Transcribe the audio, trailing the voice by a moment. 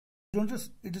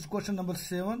It is question number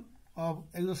 7 of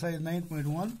exercise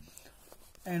 9.1,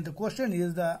 and the question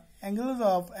is the angles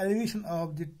of elevation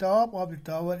of the top of the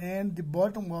tower and the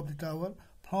bottom of the tower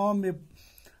from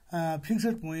a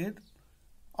fixed point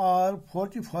are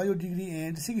 45 degree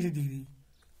and 60 degree,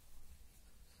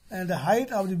 and the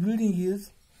height of the building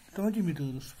is 20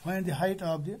 meters. Find the height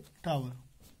of the tower.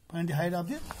 Find the height of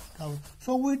the tower.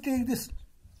 So we take this.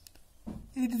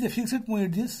 It is a fixed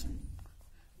point, this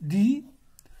D,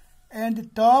 and the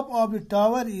top of the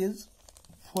tower is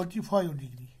 45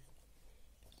 degree.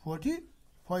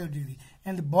 45 degree,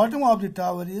 and the bottom of the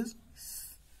tower is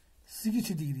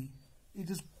 60 degree. It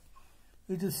is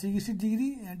 60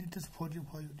 degree and it is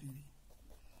 45 degree.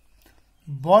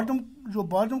 जो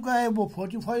bottom का है वो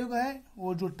 45 का है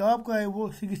और जो top का है वो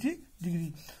 60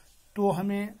 डिग्री. तो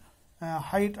हमें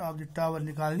हाइट ऑफ द टावर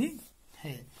निकालनी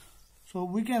है. So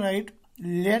we can right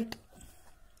let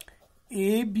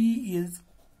A B is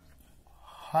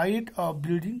height of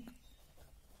building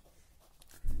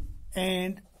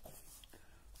and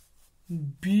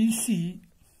BC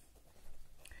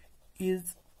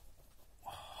is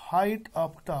height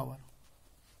of tower.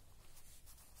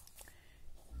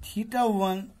 Theta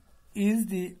 1 is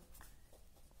the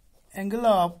angle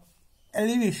of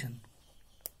elevation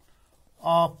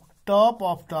of top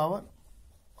of tower,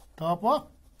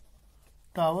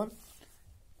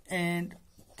 and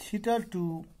theta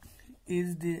 2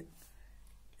 is the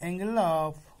angle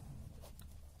of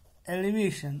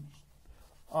elevation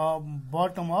of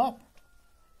bottom of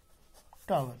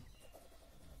tower.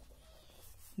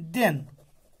 Then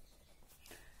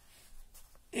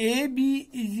AB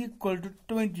is equal to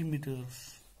 20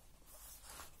 meters,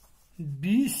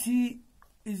 BC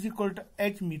is equal to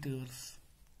 8 meters,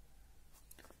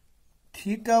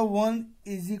 theta 1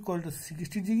 is equal to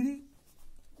 60 degree,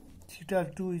 theta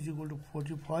 2 is equal to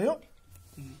 45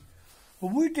 degree.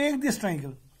 We take this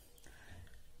triangle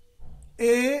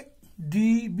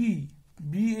ADB,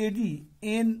 BAD,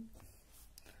 in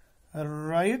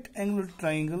right angle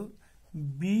triangle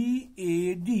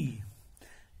BAD.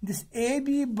 This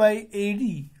AB by AD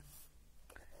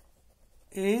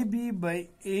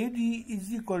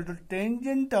is equal to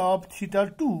tangent of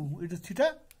theta 2. It is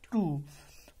theta 2,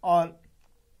 or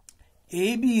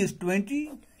AB is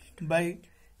 20 by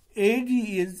AD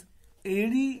is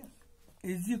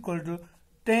equal to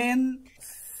tan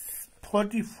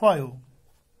 45.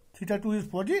 Theta 2 is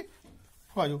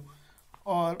 45,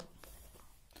 or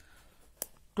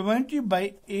 20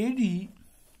 by AD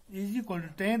is equal to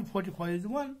tan 45 is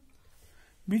 1,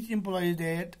 which implies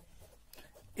that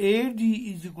AD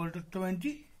is equal to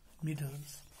 20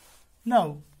 meters.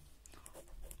 Now,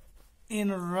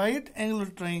 in right angle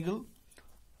triangle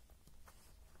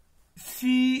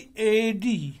CAD,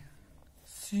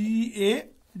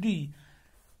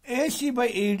 AC by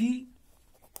AD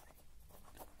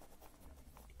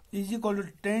is equal to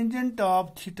tangent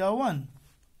of theta 1,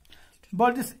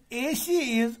 but this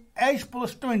AC is H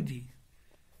plus 20.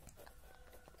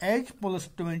 H plus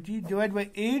 20 divided by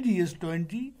AD is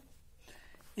 20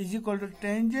 is equal to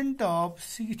tangent of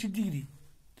 60 degree,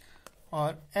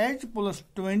 or H plus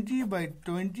 20 by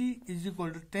 20 is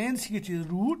equal to tan 60 is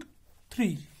root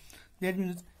 3. That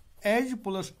means H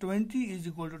plus 20 is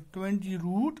equal to 20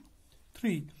 root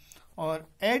 3, or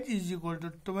H is equal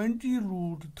to 20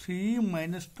 root 3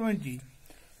 minus 20.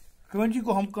 20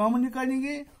 को हम common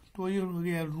निकालेंगे तो ये हो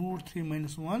गया root 3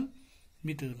 minus 1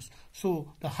 meters.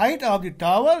 So the height of the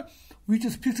tower which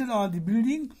is fixed on the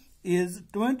building is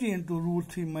 20 into root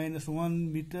 3 minus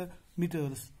 1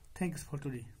 meters. Thanks for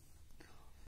today.